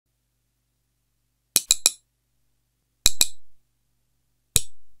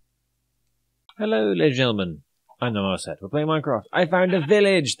Hello, ladies and gentlemen. I'm the Marmoset. We're playing Minecraft. I found a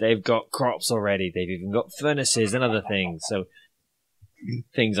village. They've got crops already. They've even got furnaces and other things. So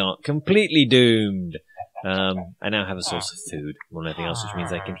things aren't completely doomed. I now have a source of food, more than anything else, which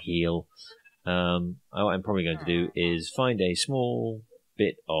means I can heal. What I'm probably going to do is find a small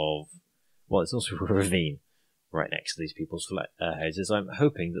bit of... Well, it's also a ravine right next to these people's houses. I'm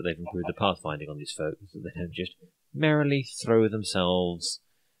hoping that they've improved the pathfinding on these folk, so they don't just merrily throw themselves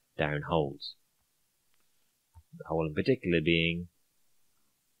down holes. The hole in particular being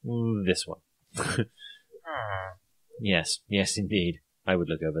this one. Yes, indeed. I would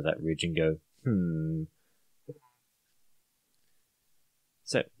look over that ridge and go,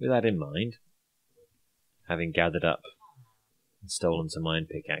 So, with that in mind, having gathered up and stolen some iron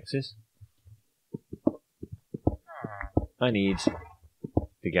pickaxes, I need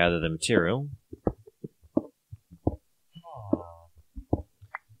to gather the material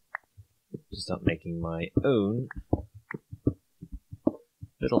to start making my own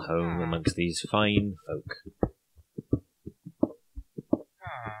little home amongst these fine folk.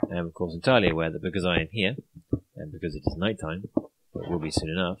 I am of course entirely aware that because I am here, and because it is night time, but it will be soon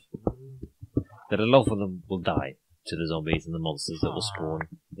enough, that a lot of them will die to the zombies and the monsters that will spawn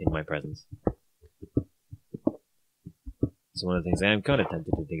in my presence. So one of the things I am kind of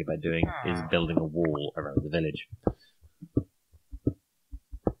tempted to think about doing is building a wall around the village.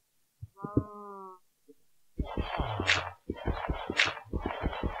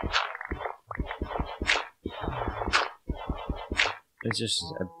 It's just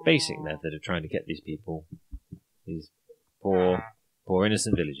a basic method of trying to get these people, these poor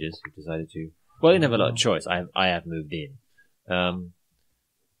innocent villagers who decided to... Well, they didn't have a lot of choice. I have moved in.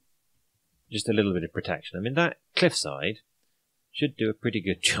 Just a little bit of protection. I mean, that cliffside should do a pretty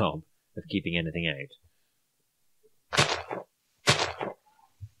good job of keeping anything out.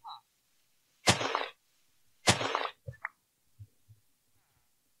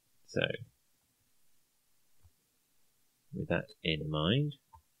 So, with that in mind,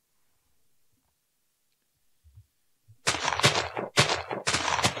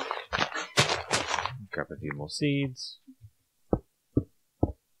 grab a few more seeds.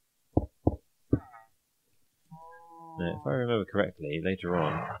 Now, if I remember correctly, later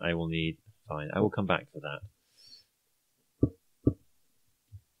on I will need... Fine, I will come back for that.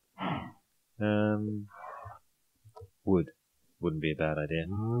 Wood. Wouldn't be a bad idea.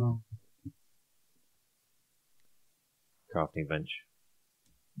 Crafting bench.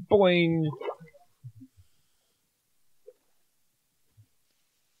 Boing!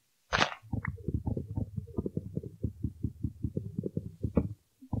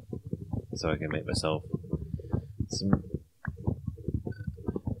 So I can make myself some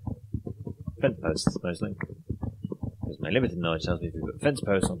fence posts, mostly. Because my limited knowledge tells me if you put fence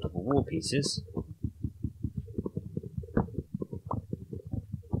posts on top of wall pieces,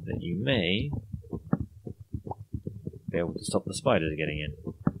 that you may be able to stop the spiders getting in.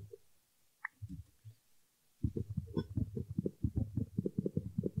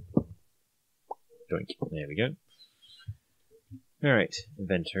 Doink. There we go. Alright,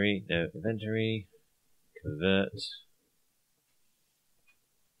 inventory. No, inventory. Convert.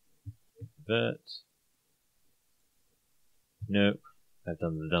 Convert. Nope. I've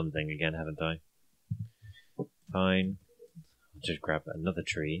done the dumb thing again, haven't I? Fine. I'll just grab another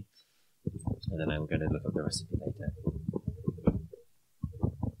tree, and then I'm going to look up the recipe later.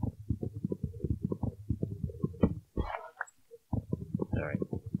 Alright,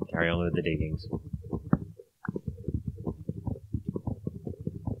 carry on with the diggings.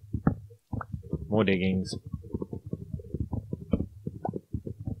 More diggings.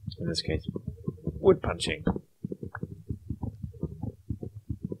 In this case, wood punching.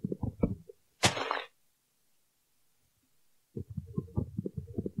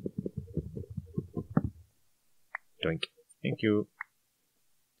 Doink. Thank you.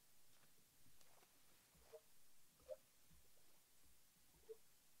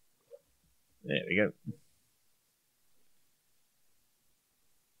 There we go.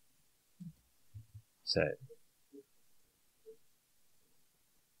 So,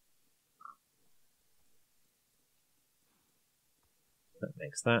 that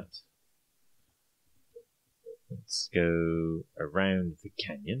makes that. Let's go around the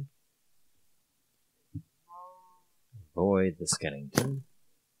canyon. Avoid the skeleton,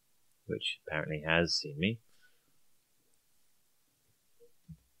 which apparently has seen me.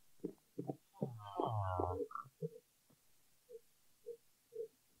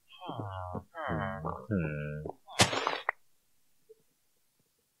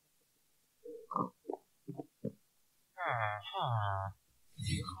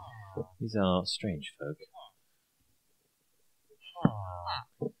 These are strange folk.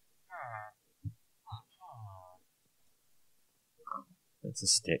 That's a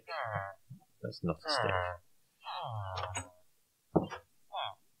stick. That's not a stick.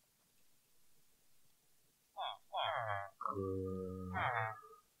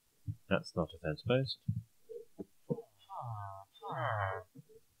 That's not a fence post.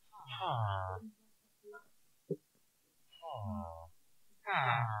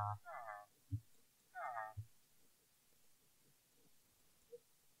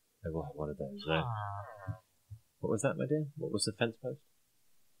 I will have one of those though. What was that, my dear? What was the fence post?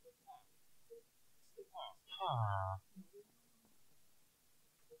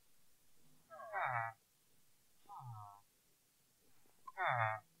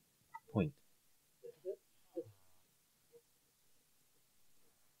 Point.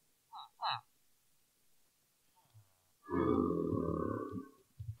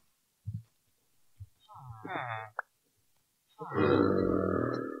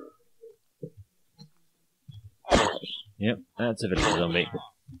 Yep, that's a village zombie.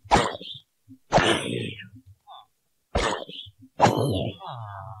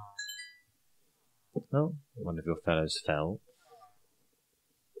 Oh, one of your fellows fell.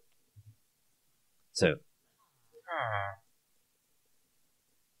 So,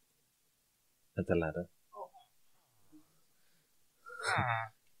 at the ladder.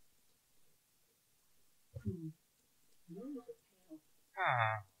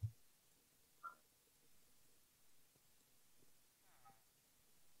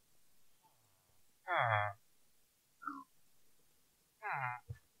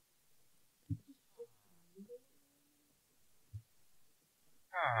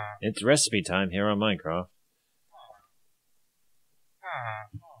 It's recipe time here on Minecraft.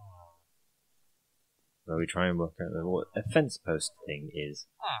 Where we try and work out what a fence post thing is.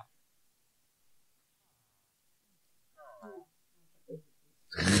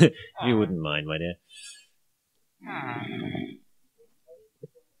 You wouldn't mind, my dear.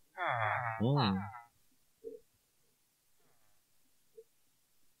 Mm.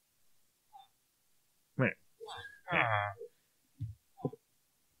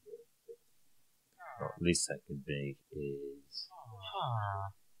 Well, at least second big is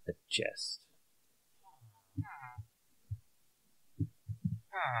a chest. To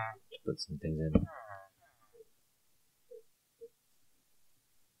put some things in.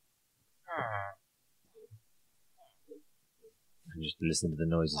 And just listen to the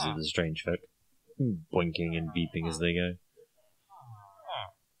noises of the strange folk, boinking and beeping as they go.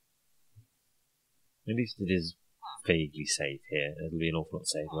 At least it is vaguely safe here. It'll be an awful lot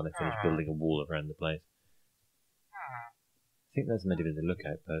safer when I finish building a wall around the place. I think that's meant to be the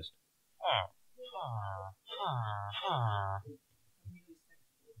lookout post.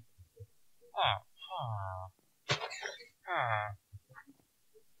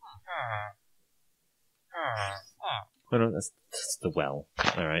 Oh no, that's the well.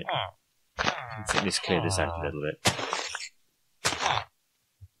 Alright. Let's at least clear this out a little bit.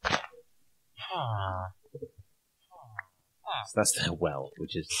 So that's the well,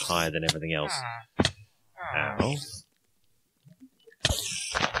 which is higher than everything else. Ow.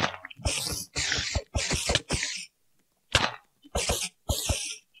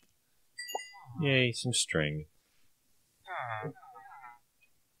 Yay, some string.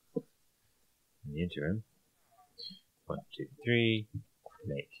 In the interim, 1, 2, 3,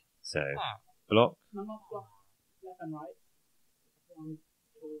 make. So, block. No, not block. Left and right. 1, 2,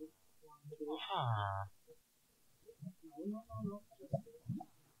 1, 2. No. Just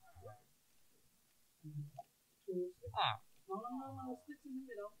 2. No. Sticks in the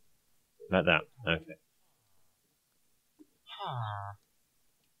middle. Like that. Okay.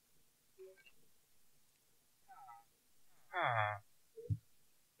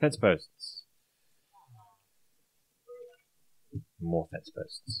 Fence posts. More fence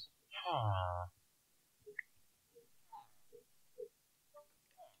posts.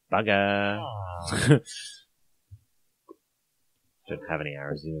 Bugger! Don't have any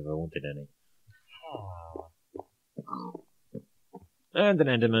arrows even if I wanted any. And an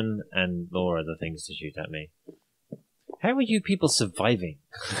Enderman and more other things to shoot at me. How are you people surviving?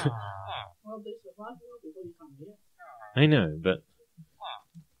 Well, they survived before you come here. I know, but...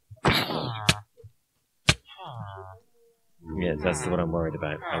 Yeah, that's what I'm worried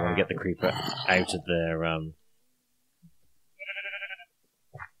about. I want to get the creeper out of their, I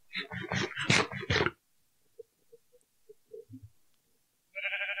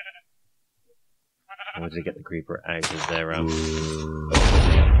wanted to get the creeper out of their,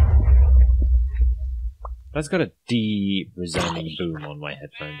 That's got a deep, resounding boom on my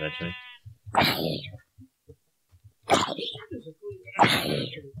headphones, actually.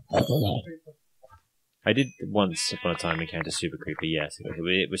 I did once upon a time encounter Super Creeper, yes.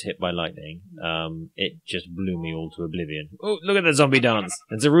 It was hit by lightning. It just blew me all to oblivion. Oh, look at the zombie dance!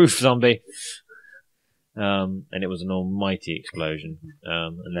 It's a roof zombie! And it was an almighty explosion.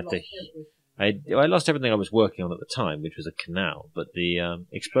 And left a... I lost everything I was working on at the time, which was a canal, but the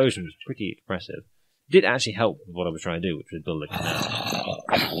explosion was pretty impressive. It did actually help with what I was trying to do, which was build a canal.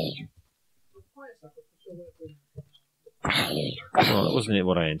 Well, that wasn't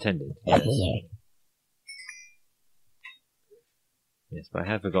what I intended. Yes. Yes, but I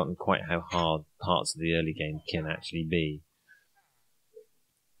have forgotten quite how hard parts of the early game can actually be. I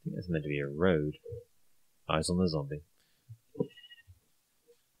think that's meant to be a road. Eyes on the zombie.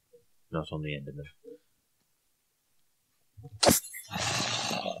 Not on the end of them.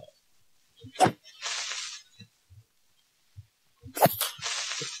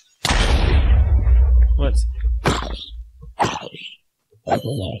 What?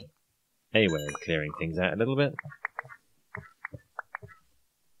 A way of clearing things out a little bit.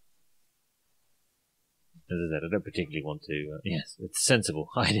 As I said, I don't particularly want to... yes, it's sensible.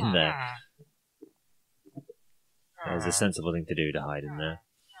 Hide in there. That is a sensible thing to do, to hide in there.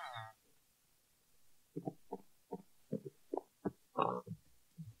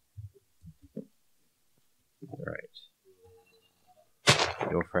 Right.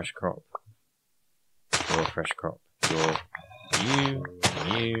 Your fresh crop. Your fresh crop. Your...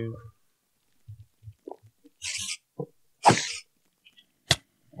 You...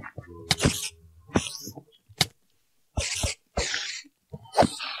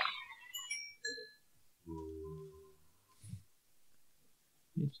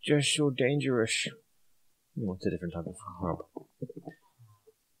 It's just so dangerous. What's a different type of crop?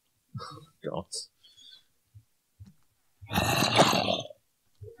 God.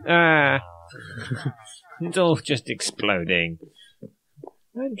 Ah! It's all just exploding.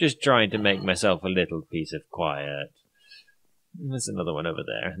 I'm just trying to make myself a little piece of quiet. There's another one over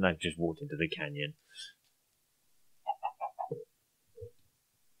there, and I've just walked into the canyon.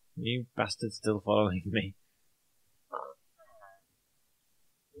 You bastard still following me?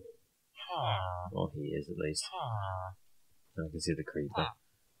 Well, he is, at least. I can see the creeper.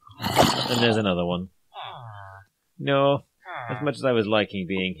 And there's another one. No, as much as I was liking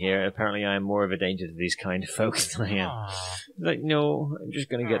being here, apparently I am more of a danger to these kind of folk than I am. Like, no, I'm just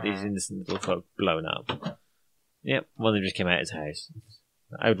going to get these innocent little folk blown up. Yep, one of them just came out of his house.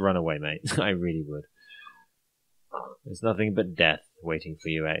 I would run away, mate. I really would. There's nothing but death waiting for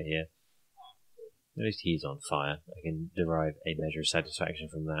you out here. At least he's on fire. I can derive a measure of satisfaction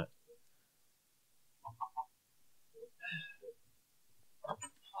from that.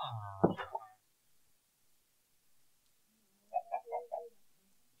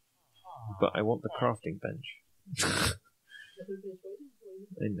 But I want the crafting bench. I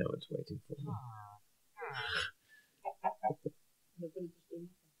know it's waiting for me.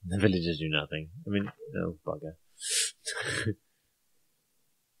 The villagers do nothing. I mean, oh bugger.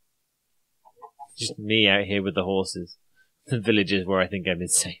 Just me out here with the horses. The villagers where I think I'm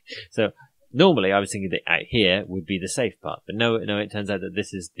safe. So normally I was thinking that out here would be the safe part, but no, it turns out that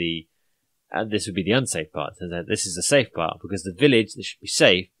this is the this would be the unsafe part. It turns out this is the safe part because the village that should be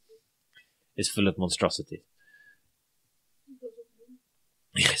safe is full of monstrosities.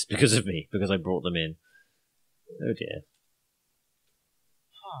 Yes, because of me, because I brought them in. Oh dear.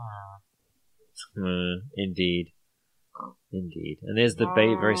 Indeed. Indeed. And there's the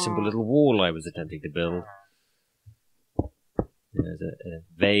very simple little wall I was attempting to build. There's a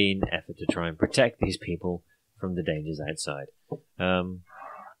vain effort to try and protect these people from the dangers outside. I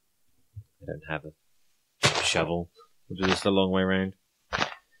don't have a shovel. We'll do this the long way around.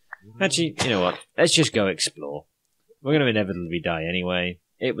 Actually, you know what? Let's just go explore. We're going to inevitably die anyway.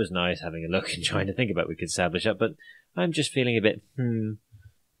 It was nice having a look and trying to think about what we could establish up, but I'm just feeling a bit,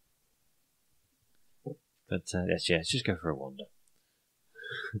 But, let's just go for a wander.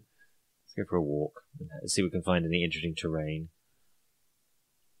 Let's go for a walk. Let's see if we can find any interesting terrain.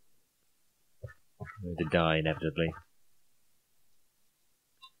 I'm going to die, inevitably.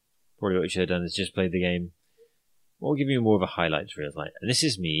 Probably what we should have done is just play the game. We'll give you more of a highlights reel. Like, and this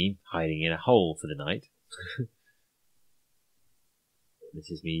is me hiding in a hole for the night. This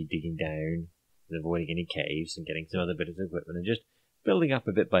is me digging down, and avoiding any caves, and getting some other bits of equipment, and just building up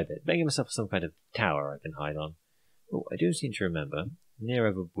a bit by bit, making myself some kind of tower I can hide on. Oh, I do seem to remember, near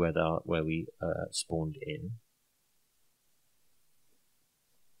over where we spawned in.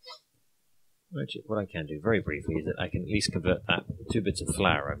 Actually, what I can do very briefly is that I can at least convert that 2 bits of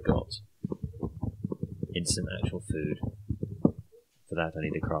flour I've got instant actual food. For that I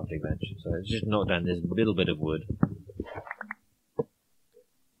need a crafting bench. So let's just knock down this little bit of wood.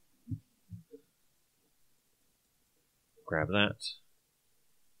 Grab that.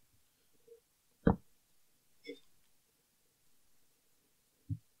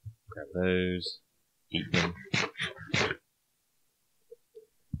 Grab those. Eat them.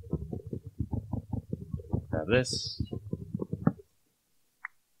 Grab this.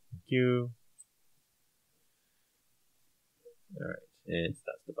 Thank you. Alright,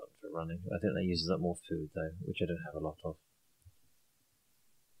 that's the button for running. I think that uses up more food though, which I don't have a lot of.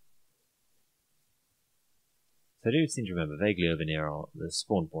 So I do seem to remember vaguely over near the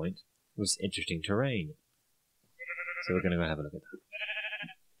spawn point was interesting terrain. So we're going to go have a look at that.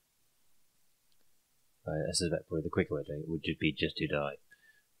 I suspect probably the quicker way to do it would be just to die.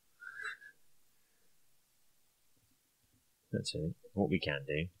 That's it. What we can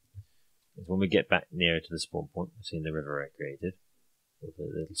do is when we get back nearer to the spawn point, seeing the river I created, or the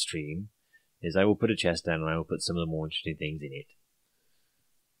little stream, is I will put a chest down and I will put some of the more interesting things in it.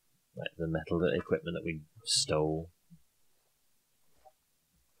 Like the metal equipment that we stole.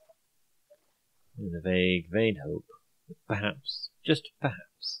 In a vain hope, perhaps, just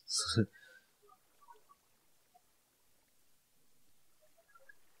perhaps.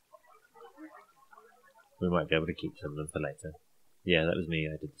 We might be able to keep some of them for later. Yeah, that was me.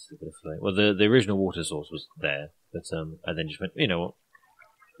 I did this a bit of flow. Well, the original water source was there, but I then just went, you know what?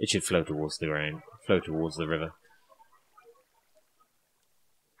 It should flow towards the ground, flow towards the river.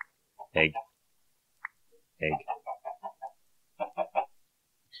 Egg.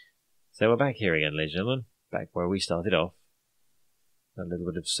 So we're back here again, ladies and gentlemen. Back where we started off. A little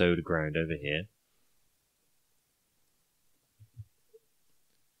bit of sowed ground over here.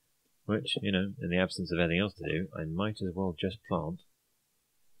 Which, you know, in the absence of anything else to do, I might as well just plant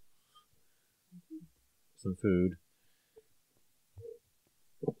some food.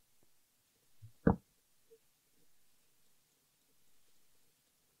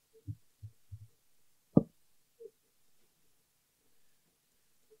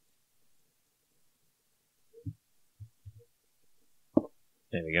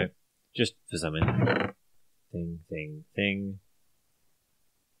 There we go. Just for something. Thing.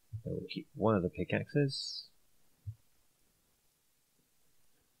 I will keep one of the pickaxes.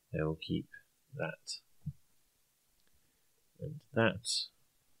 I will keep that. And that.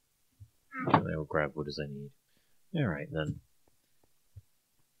 And I will grab wood as I need. Alright then.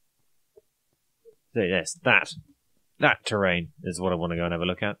 So yes, that terrain is what I want to go and have a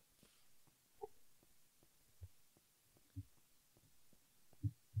look at.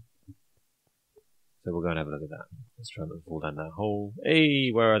 So we'll go and have a look at that. Let's try and fall down that hole.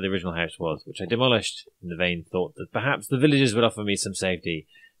 Hey, where the original house was, which I demolished in the vain thought that perhaps the villagers would offer me some safety.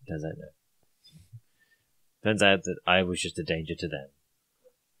 Turns out no. Turns out that I was just a danger to them.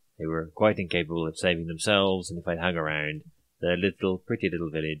 They were quite incapable of saving themselves, and if I'd hung around, their pretty little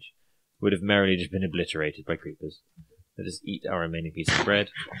village would have merrily just been obliterated by creepers. Let us eat our remaining piece of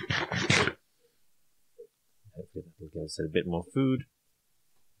bread. Hopefully that'll give us a bit more food.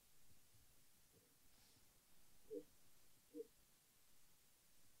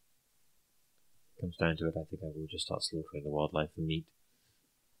 Comes down to it, I think I will just start slaughtering the wildlife for meat.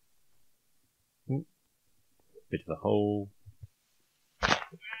 Bit of a hole.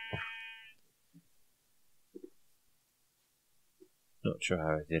 Not sure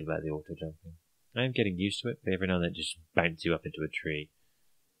how I feel about the auto jumping. I am getting used to it, but every now and then it just bounces you up into a tree.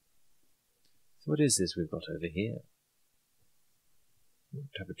 So what is this we've got over here? What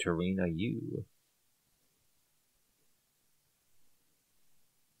type of terrain are you?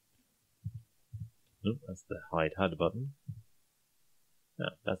 Oh, that's the hide HUD button.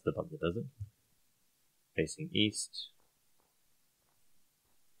 Ah, that's the button that does it. Facing east.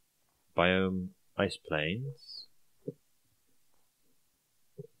 Biome ice plains.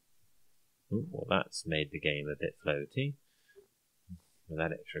 Oh, well, that's made the game a bit floaty. With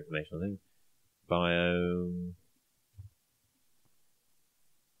that extra information, I think. Biome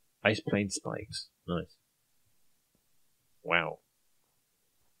ice plain spikes. Nice. Wow.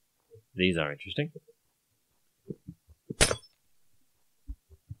 These are interesting.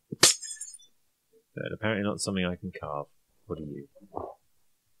 But apparently not something I can carve. What are you?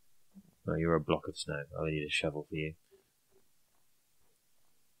 Oh, you're a block of snow. I need a shovel for you.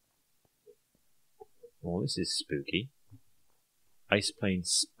 Oh, this is spooky. Ice plain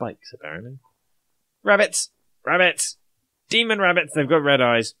spikes, apparently. Rabbits! Rabbits! Demon rabbits! They've got red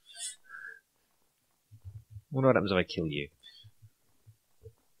eyes. I wonder what happens if I kill you.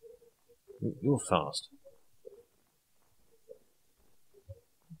 You're fast.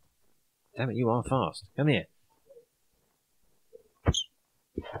 Damn it, you are fast. Come here.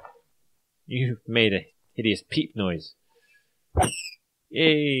 You made a hideous peep noise.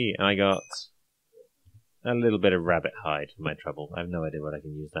 Yay! I got a little bit of rabbit hide for my trouble. I have no idea what I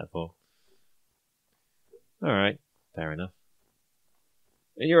can use that for. Alright, fair enough.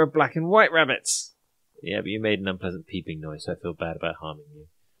 You're a black and white rabbit! Yeah, but you made an unpleasant peeping noise, so I feel bad about harming you.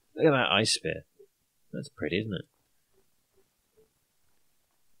 Look at that ice spear. That's pretty, isn't it?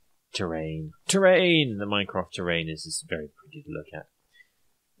 Terrain. Terrain! The Minecraft terrain is very pretty to look at.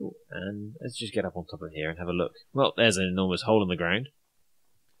 Ooh, and let's just get up on top of here and have a look. Well, there's an enormous hole in the ground.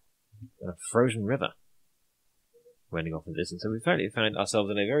 And a frozen river running off in the distance. So we finally found ourselves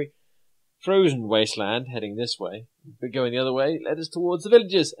in a very frozen wasteland heading this way. But going the other way led us towards the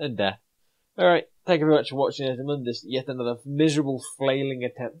villages and death. Alright, thank you very much for watching, gentlemen. This yet another miserable flailing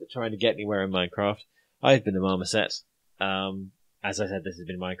attempt at trying to get anywhere in Minecraft. I've been the Marmoset. As I said, this has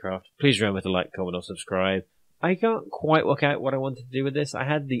been Minecraft. Please remember to like, comment, or subscribe. I can't quite work out what I wanted to do with this. I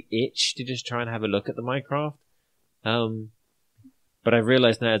had the itch to just try and have a look at the Minecraft. But I've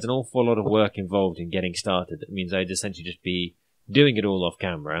realised now there's an awful lot of work involved in getting started. It means I'd essentially just be doing it all off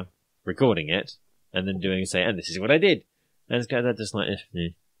camera, recording it, and then and this is what I did. And it's kind of just like,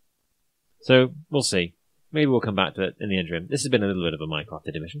 So, we'll see. Maybe we'll come back to it in the interim. This has been a little bit of a Minecraft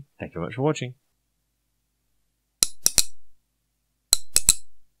edition. Thank you very much for watching.